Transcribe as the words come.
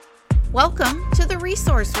Welcome to the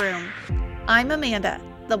Resource Room. I'm Amanda,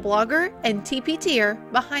 the blogger and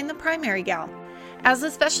TPTer behind the Primary Gal. As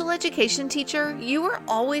a special education teacher, you are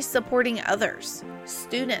always supporting others,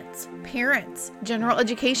 students, parents, general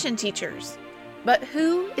education teachers. But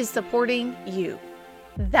who is supporting you?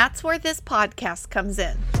 That's where this podcast comes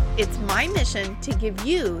in. It's my mission to give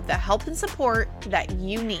you the help and support that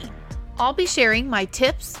you need. I'll be sharing my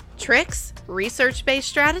tips, tricks, research-based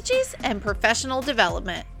strategies, and professional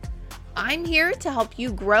development. I'm here to help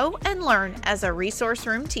you grow and learn as a resource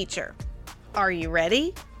room teacher. Are you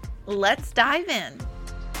ready? Let's dive in.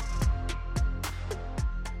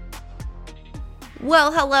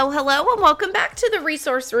 Well, hello, and welcome back to the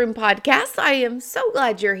Resource Room podcast. I am so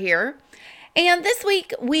glad you're here. And this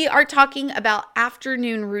week we are talking about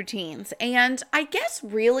afternoon routines. And I guess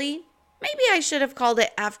really, maybe I should have called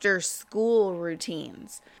it after school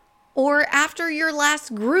routines. Or after your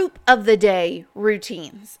last group of the day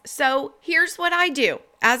routines. So here's what I do.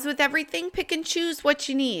 As with everything, pick and choose what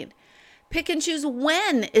you need. Pick and choose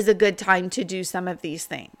when is a good time to do some of these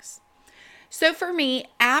things. So for me,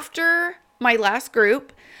 after my last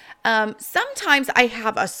group, sometimes I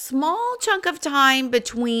have a small chunk of time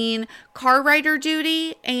between car rider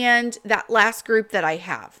duty and that last group that I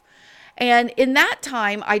have. And in that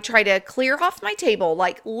time, I try to clear off my table,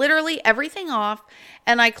 like literally everything off,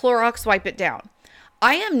 and I Clorox wipe it down.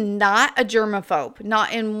 I am not a germaphobe,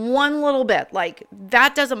 not in one little bit. Like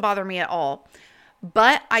that doesn't bother me at all.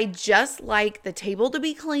 But I just like the table to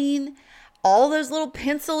be clean, all those little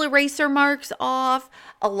pencil eraser marks off.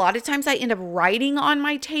 A lot of times I end up writing on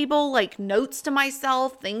my table, like notes to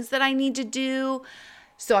myself, things that I need to do.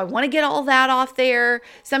 So I want to get all that off there.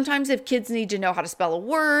 Sometimes if kids need to know how to spell a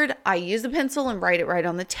word, I use a pencil and write it right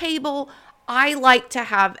on the table. I like to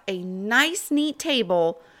have a nice, neat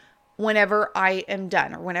table whenever I am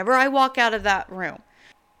done or whenever I walk out of that room.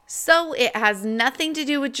 So it has nothing to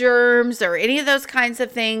do with germs or any of those kinds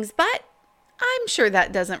of things, but I'm sure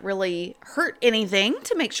that doesn't really hurt anything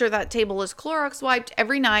to make sure that table is Clorox wiped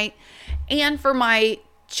every night. And for my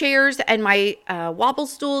chairs and my wobble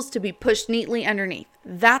stools to be pushed neatly underneath.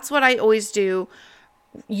 That's what I always do,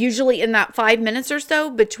 usually in that 5 minutes or so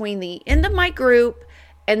between the end of my group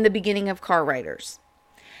and the beginning of car riders.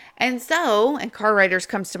 And car riders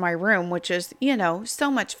comes to my room, which is, so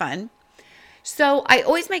much fun. So I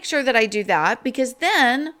always make sure that I do that because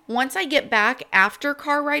then once I get back after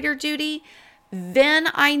car rider duty, then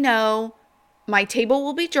I know my table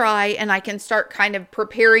will be dry and I can start kind of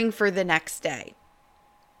preparing for the next day.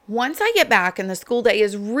 Once I get back and the school day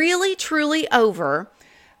is really, truly over,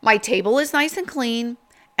 my table is nice and clean,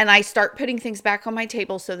 and I start putting things back on my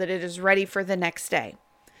table so that it is ready for the next day.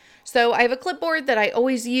 So I have a clipboard that I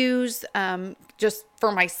always use just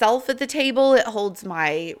for myself at the table. It holds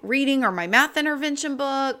my reading or my math intervention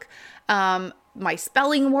book, my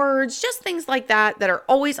spelling words, just things like that are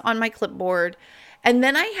always on my clipboard. And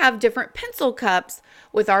then I have different pencil cups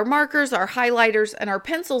with our markers, our highlighters, and our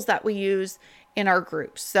pencils that we use in our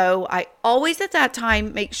groups. So I always at that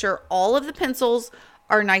time make sure all of the pencils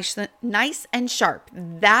are nice and sharp.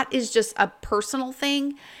 That is just a personal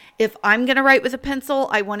thing. If I'm going to write with a pencil,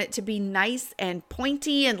 I want it to be nice and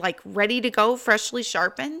pointy and like ready to go, freshly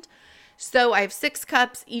sharpened. So I have 6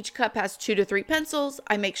 cups. Each cup has 2 to 3 pencils.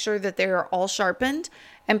 I make sure that they are all sharpened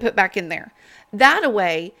and put back in there. That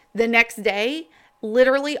way, the next day,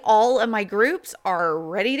 literally all of my groups are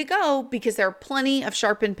ready to go because there are plenty of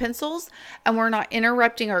sharpened pencils and we're not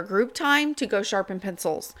interrupting our group time to go sharpen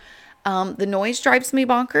pencils. The noise drives me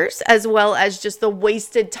bonkers, as well as just the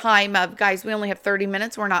wasted time of, guys, we only have 30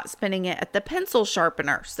 minutes. We're not spending it at the pencil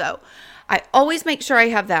sharpener. So I always make sure I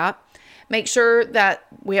have that. Make sure that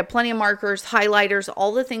we have plenty of markers, highlighters,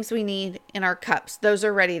 all the things we need in our cups. Those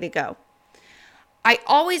are ready to go. I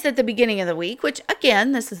always, at the beginning of the week, which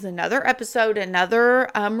again, this is another episode,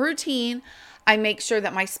 another routine, I make sure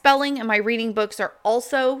that my spelling and my reading books are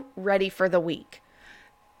also ready for the week.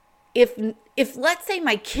 If let's say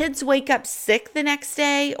my kids wake up sick the next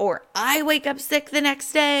day or I wake up sick the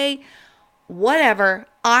next day, whatever,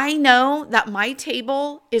 I know that my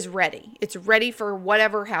table is ready. It's ready for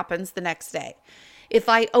whatever happens the next day. If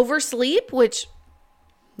I oversleep, which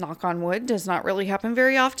knock on wood, does not really happen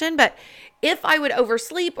very often. But if I would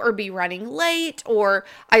oversleep or be running late, or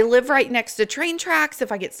I live right next to train tracks,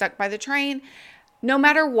 if I get stuck by the train, no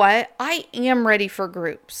matter what, I am ready for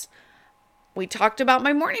groups. We talked about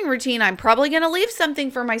my morning routine. I'm probably going to leave something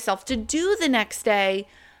for myself to do the next day.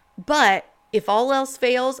 But if all else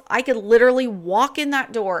fails, I could literally walk in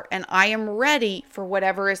that door and I am ready for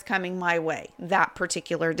whatever is coming my way that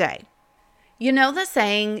particular day. You know the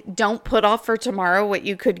saying, don't put off for tomorrow what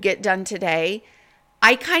you could get done today?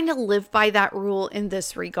 I kind of live by that rule in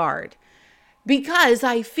this regard because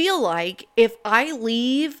I feel like if I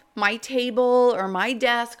leave my table or my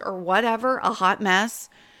desk or whatever a hot mess,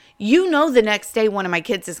 the next day one of my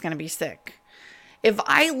kids is going to be sick. If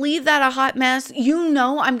I leave that a hot mess, I'm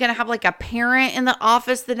going to have like a parent in the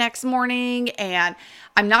office the next morning and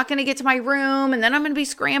I'm not going to get to my room and then I'm going to be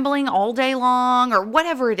scrambling all day long or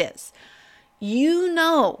whatever it is.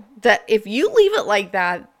 That if you leave it like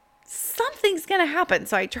that, something's going to happen.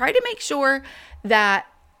 So I try to make sure that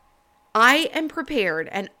I am prepared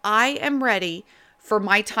and I am ready for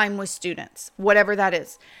my time with students, whatever that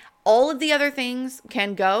is. All of the other things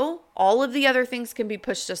can go. All of the other things can be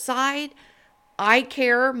pushed aside. I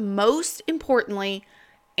care most importantly,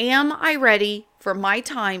 am I ready for my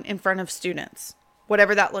time in front of students?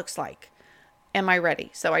 Whatever that looks like. Am I ready?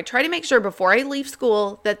 So I try to make sure before I leave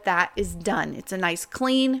school that is done. It's a nice,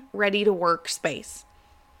 clean, ready to work space.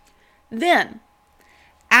 Then,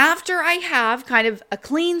 after I have kind of a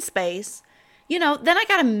clean space, then I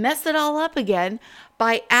got to mess it all up again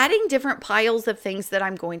by adding different piles of things that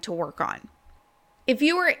I'm going to work on. If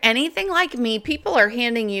you are anything like me, people are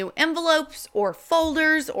handing you envelopes or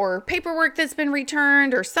folders or paperwork that's been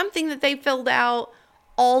returned or something that they filled out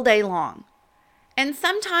all day long. And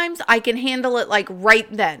sometimes I can handle it like right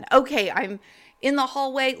then. Okay, I'm in the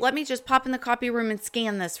hallway. Let me just pop in the copy room and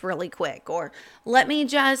scan this really quick. Or let me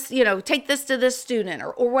just, take this to this student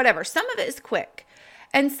or whatever. Some of it is quick.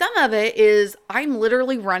 And some of it is I'm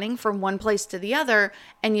literally running from one place to the other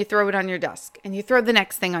and you throw it on your desk and you throw the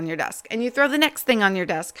next thing on your desk and you throw the next thing on your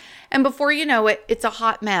desk. And before you know it, it's a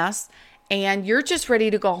hot mess and you're just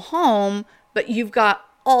ready to go home, but you've got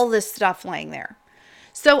all this stuff laying there.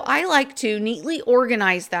 So I like to neatly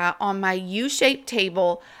organize that on my U-shaped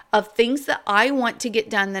table of things that I want to get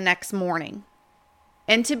done the next morning.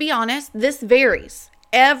 And to be honest, this varies.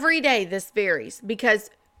 Every day this varies because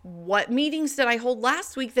what meetings did I hold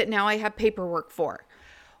last week that now I have paperwork for?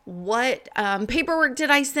 What paperwork did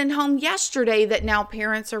I send home yesterday that now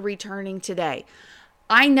parents are returning today?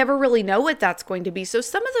 I never really know what that's going to be. So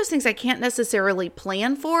some of those things I can't necessarily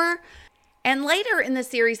plan for. And later in the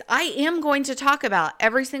series, I am going to talk about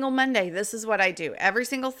every single Monday, this is what I do. Every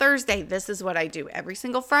single Thursday, this is what I do. Every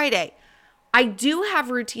single Friday. I do have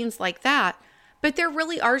routines like that, but there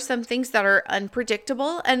really are some things that are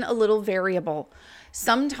unpredictable and a little variable.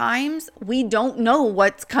 Sometimes we don't know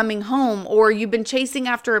what's coming home, or you've been chasing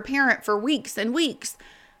after a parent for weeks and weeks.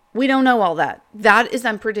 We don't know all that. That is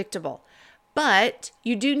unpredictable. But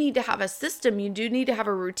you do need to have a system. You do need to have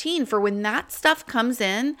a routine for when that stuff comes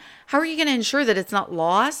in. How are you going to ensure that it's not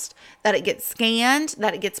lost, that it gets scanned,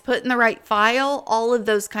 that it gets put in the right file, all of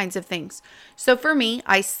those kinds of things. So for me,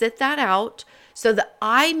 I sit that out so that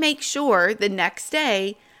I make sure the next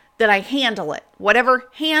day that I handle it, whatever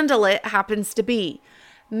handle it happens to be.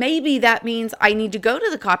 Maybe that means I need to go to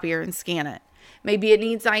the copier and scan it. Maybe it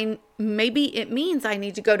means I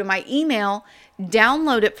need to go to my email,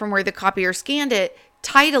 download it from where the copier scanned it,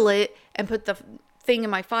 title it, and put the thing in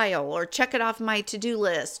my file or check it off my to-do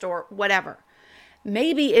list or whatever.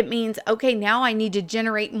 Maybe it means, okay, now I need to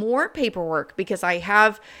generate more paperwork because I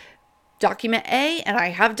have document A and I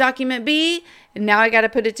have document B, and now I got to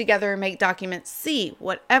put it together and make document C,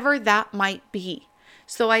 whatever that might be.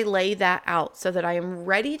 So I lay that out so that I am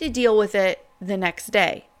ready to deal with it the next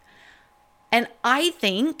day. And I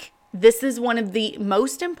think this is one of the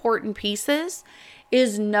most important pieces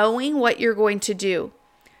is knowing what you're going to do.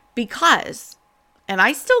 Because, and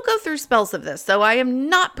I still go through spells of this, so I am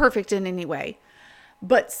not perfect in any way.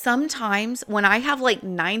 But sometimes when I have like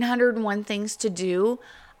 901 things to do,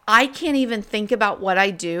 I can't even think about what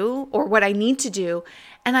I do or what I need to do.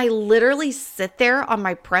 And I literally sit there on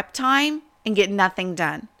my prep time and get nothing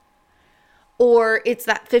done. Or it's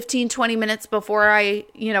that 15, 20 minutes before I,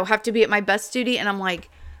 have to be at my bus duty. And I'm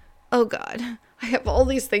like, oh God, I have all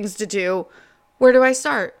these things to do. Where do I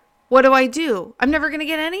start? What do I do? I'm never going to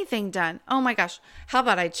get anything done. Oh my gosh. How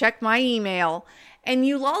about I check my email? And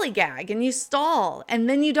you lollygag and you stall and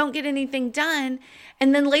then you don't get anything done.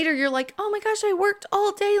 And then later you're like, oh my gosh, I worked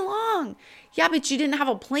all day long. Yeah, but you didn't have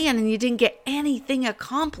a plan and you didn't get anything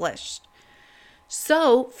accomplished.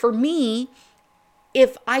 So for me,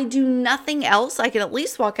 if I do nothing else, I can at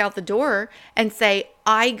least walk out the door and say,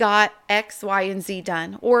 I got X, Y, and Z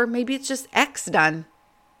done. Or maybe it's just X done.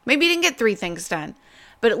 Maybe you didn't get 3 things done.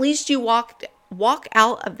 But at least you walk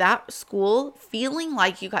out of that school feeling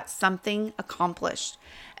like you got something accomplished.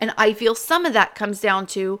 And I feel some of that comes down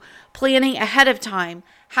to planning ahead of time,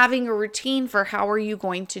 having a routine for how are you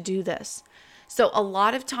going to do this. So a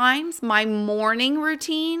lot of times my morning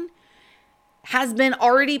routine has been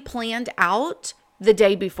already planned out the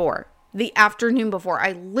day before. the afternoon before.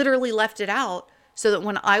 I literally left it out so that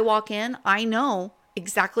when I walk in, I know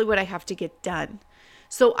exactly what I have to get done.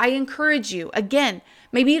 So I encourage you, again,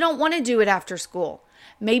 maybe you don't want to do it after school.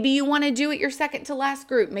 Maybe you want to do it your second to last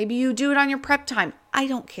group. Maybe you do it on your prep time. I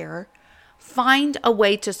don't care. Find a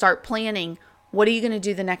way to start planning. What are you going to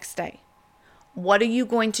do the next day? What are you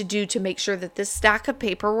going to do to make sure that this stack of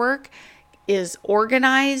paperwork is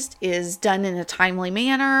organized, is done in a timely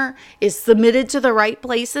manner, is submitted to the right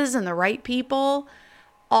places and the right people?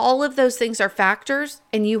 All of those things are factors,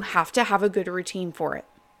 and you have to have a good routine for it.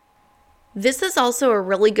 This is also a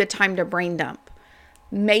really good time to brain dump.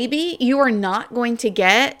 Maybe you are not going to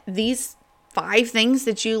get these 5 things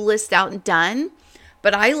that you list out and done,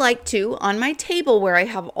 but I like to, on my table where I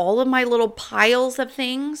have all of my little piles of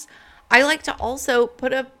things, I like to also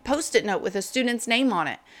put a Post-it note with a student's name on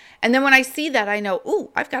it. And then when I see that, I know,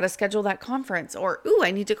 ooh, I've got to schedule that conference, or ooh,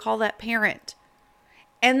 I need to call that parent.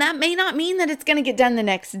 And that may not mean that it's going to get done the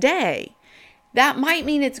next day. That might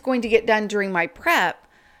mean it's going to get done during my prep.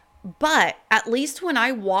 But at least when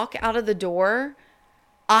I walk out of the door,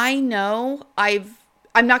 I know I'm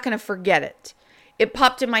not going to forget it. It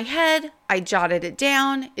popped in my head. I jotted it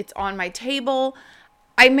down. It's on my table.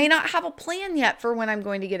 I may not have a plan yet for when I'm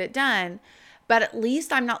going to get it done, but at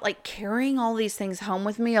least I'm not like carrying all these things home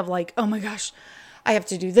with me of like, oh my gosh, I have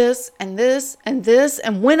to do this and this and this.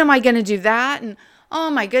 And when am I going to do that? And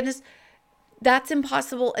oh my goodness, that's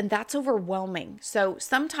impossible. And that's overwhelming. So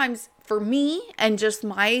sometimes for me and just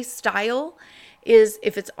my style is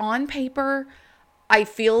if it's on paper, I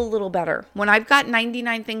feel a little better. When I've got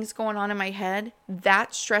 99 things going on in my head,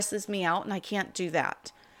 that stresses me out and I can't do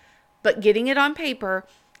that. But getting it on paper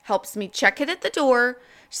helps me check it at the door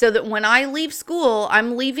so that when I leave school,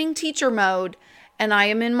 I'm leaving teacher mode and I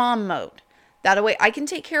am in mom mode. That way I can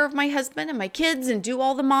take care of my husband and my kids and do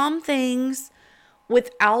all the mom things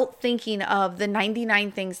without thinking of the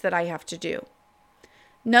 99 things that I have to do.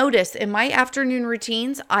 Notice in my afternoon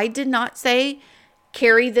routines, I did not say,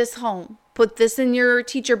 carry this home. Put this in your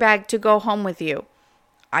teacher bag to go home with you.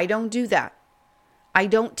 I don't do that. I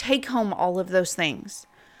don't take home all of those things.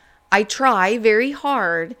 I try very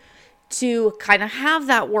hard to kind of have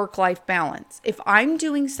that work-life balance. If I'm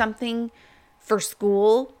doing something for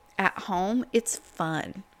school at home, it's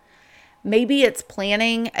fun. Maybe it's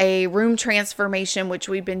planning a room transformation, which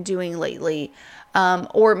we've been doing lately.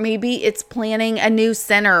 Or maybe it's planning a new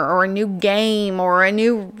center or a new game or a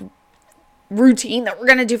new routine that we're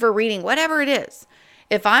going to do for reading, whatever it is.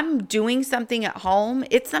 If I'm doing something at home,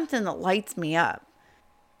 it's something that lights me up.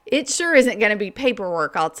 It sure isn't going to be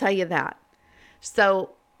paperwork, I'll tell you that. So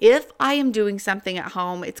if I am doing something at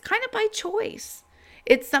home, it's kind of by choice.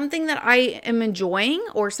 It's something that I am enjoying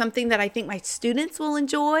or something that I think my students will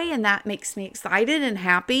enjoy, and that makes me excited and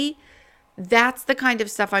happy. That's the kind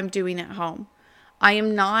of stuff I'm doing at home. I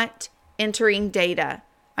am not entering data.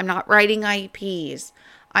 I'm not writing IEPs.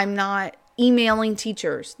 I'm not emailing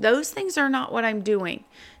teachers. Those things are not what I'm doing.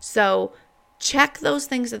 So check those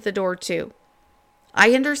things at the door too.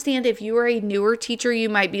 I understand if you are a newer teacher, you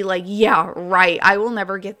might be like, yeah, right, I will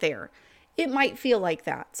never get there. It might feel like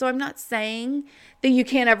that. So I'm not saying that you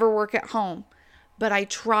can't ever work at home, but I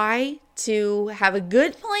try to have a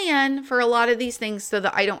good plan for a lot of these things so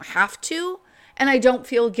that I don't have to, and I don't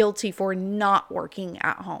feel guilty for not working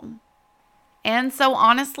at home. And so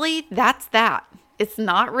honestly, that's that. It's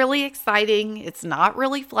not really exciting. It's not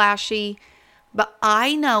really flashy, but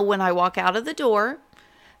I know when I walk out of the door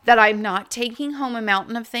that I'm not taking home a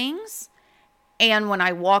mountain of things. And when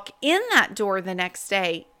I walk in that door the next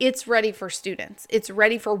day, it's ready for students. It's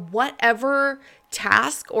ready for whatever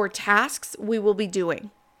task or tasks we will be doing.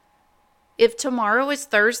 If tomorrow is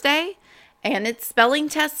Thursday and it's spelling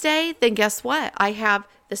test day, then guess what? I have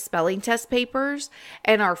the spelling test papers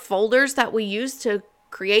and our folders that we use to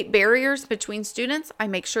create barriers between students. I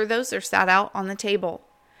make sure those are sat out on the table.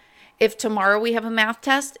 If tomorrow we have a math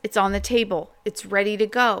test, it's on the table. It's ready to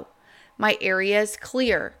go. My area is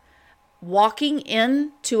clear. Walking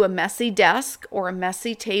into a messy desk or a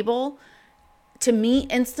messy table, to me,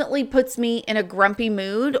 instantly puts me in a grumpy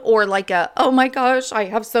mood or like oh my gosh, I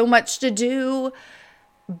have so much to do.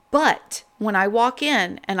 But when I walk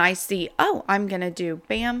in and I see, oh, I'm going to do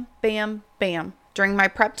bam, bam, bam. During my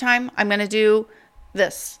prep time, I'm going to do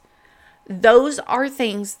this. Those are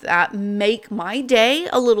things that make my day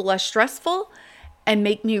a little less stressful and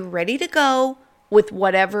make me ready to go with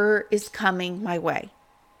whatever is coming my way.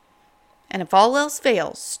 And if all else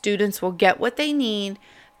fails, students will get what they need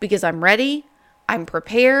because I'm ready, I'm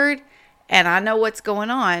prepared, and I know what's going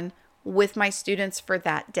on with my students for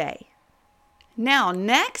that day. Now,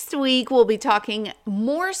 next week, we'll be talking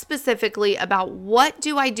more specifically about what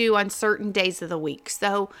do I do on certain days of the week.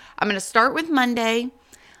 So I'm going to start with Monday.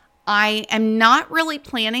 I am not really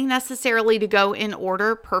planning necessarily to go in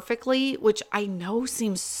order perfectly, which I know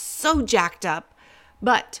seems so jacked up.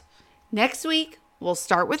 But next week, we'll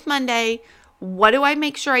start with Monday. What do I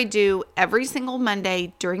make sure I do every single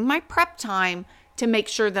Monday during my prep time to make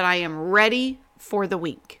sure that I am ready for the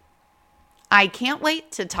week? I can't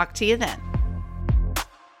wait to talk to you then.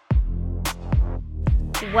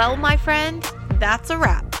 Well, my friend, that's a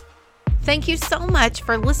wrap. Thank you so much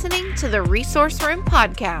for listening to the Resource Room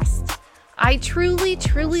podcast. I truly,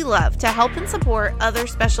 truly love to help and support other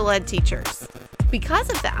special ed teachers. Because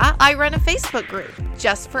of that, I run a Facebook group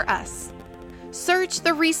just for us. Search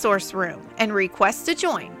the Resource Room and request to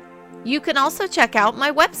join. You can also check out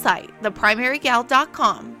my website,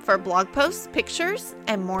 theprimarygal.com, for blog posts, pictures,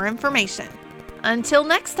 and more information. Until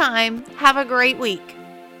next time, have a great week.